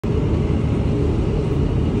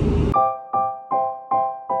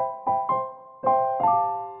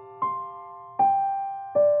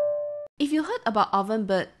good about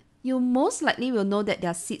Ovenbird, you most likely will know that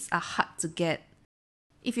their seats are hard to get.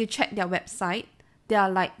 If you check their website, there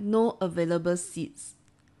are like no available seats.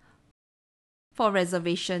 For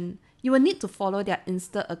reservation, you will need to follow their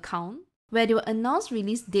Insta account, where they will announce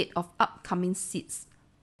release date of upcoming seats,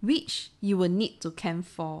 which you will need to camp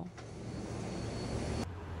for.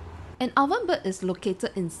 And Ovenbird is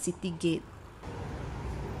located in City Gate.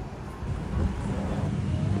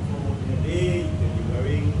 Today you can be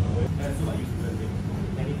wearing suit like you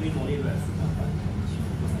technically no need to wear suit, but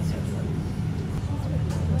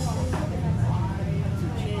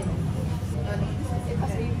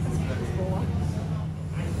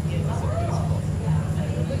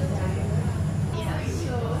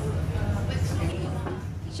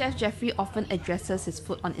Chef Jeffrey often addresses his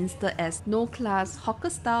food on Insta as no-class,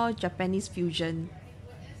 hawker-style Japanese fusion.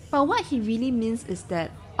 But what he really means is that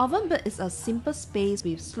Ovenbird is a simple space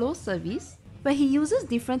with slow service, where he uses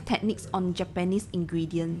different techniques on Japanese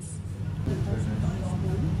ingredients.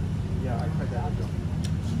 yeah, I tried that.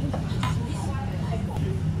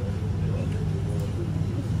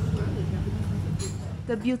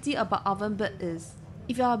 The beauty about Ovenbird is,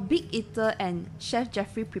 if you are a big eater and Chef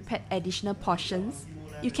Jeffrey prepared additional portions,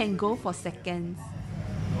 you can go for seconds.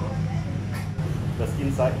 The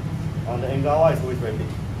skin side on the Engawa is always very big.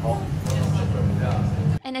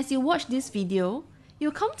 And as you watch this video,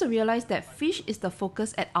 you'll come to realize that fish is the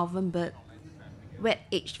focus at Ovenbird,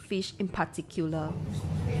 wet-aged fish in particular.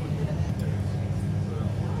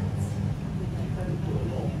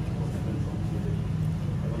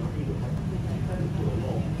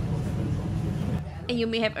 And you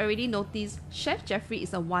may have already noticed Chef Jeffrey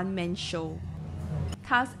is a one-man show,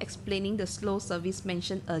 thus explaining the slow service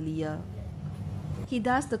mentioned earlier. He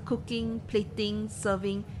does the cooking, plating,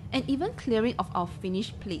 serving, and even clearing of our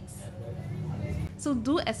finished plates. So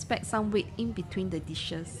do expect some wait in between the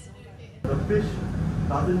dishes. The fish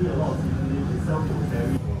doesn't need a lot of seasoning, itself will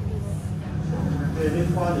vary. Okay, this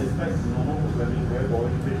one is back to normal programming, very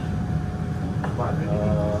boring fish. But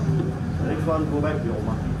the next one, go back to your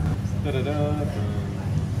Omakase.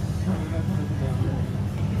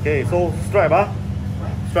 Okay, so stripe, huh?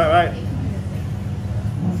 Stripe, right?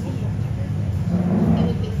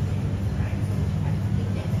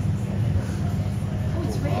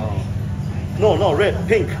 No, not red,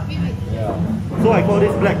 pink. Yeah. So I call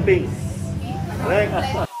this BLACKPINK.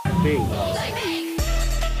 BLACKPINK.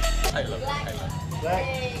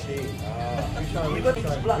 BLACKPINK. Even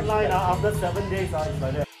its bloodline after 7 days it's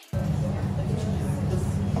like that.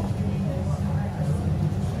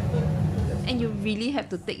 And you really have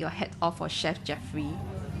to take your hat off for Chef Jeffrey.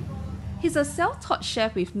 He's a self-taught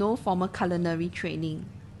chef with no formal culinary training.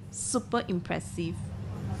 Super impressive.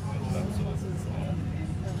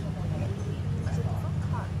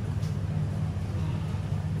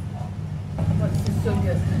 So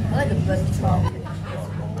good. I like the burnt top.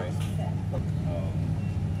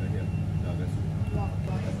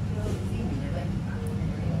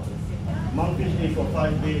 Monkfish age for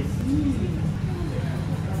 5 days.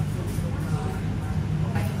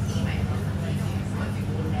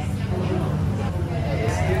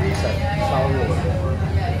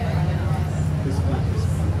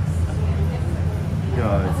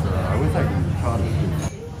 Yeah, it's, I always like to try the food.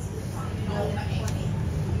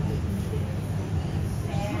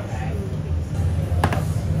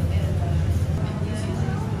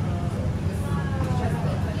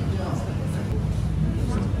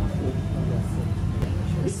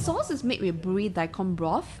 The sauce is made with buri daikon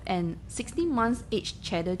broth and 16 months aged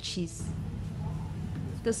cheddar cheese.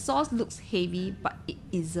 The sauce looks heavy, but it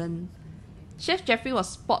isn't. Chef Jeffrey was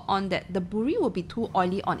spot on that the buri will be too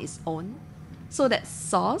oily on its own. So that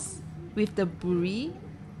sauce with the buri,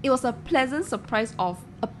 it was a pleasant surprise of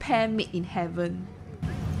a pair made in heaven.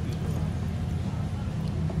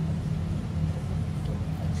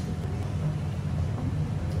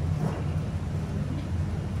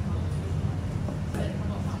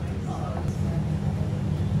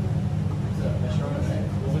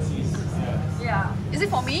 Yeah. Is it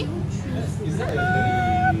for me?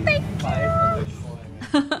 Thank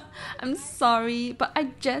you! I'm sorry, but I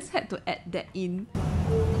just had to add that in.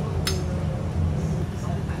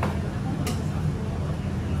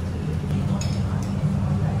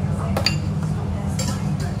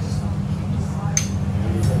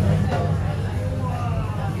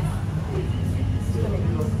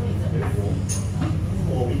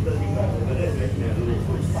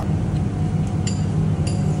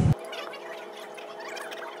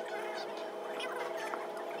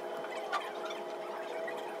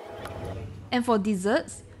 And for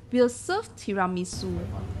desserts, we'll serve tiramisu.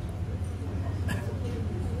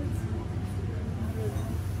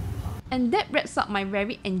 And that wraps up my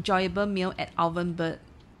very enjoyable meal at Ovenbird.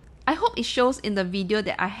 I hope it shows in the video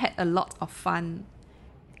that I had a lot of fun.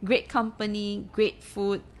 Great company, great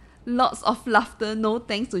food, lots of laughter, no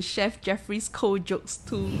thanks to Chef Jeffrey's cold jokes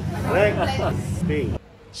too. BLACKPINK.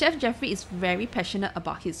 Chef Jeffrey is very passionate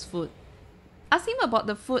about his food. Ask him about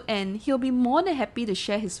the food and he'll be more than happy to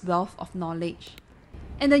share his wealth of knowledge.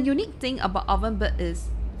 And the unique thing about Ovenbird is,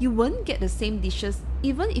 you won't get the same dishes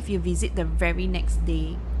even if you visit the very next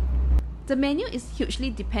day. The menu is hugely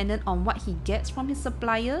dependent on what he gets from his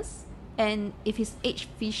suppliers and if his aged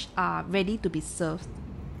fish are ready to be served.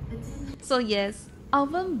 So yes,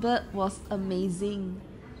 Ovenbird was amazing.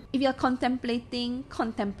 If you're contemplating,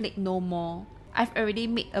 contemplate no more. I've already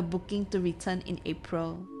made a booking to return in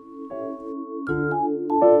April.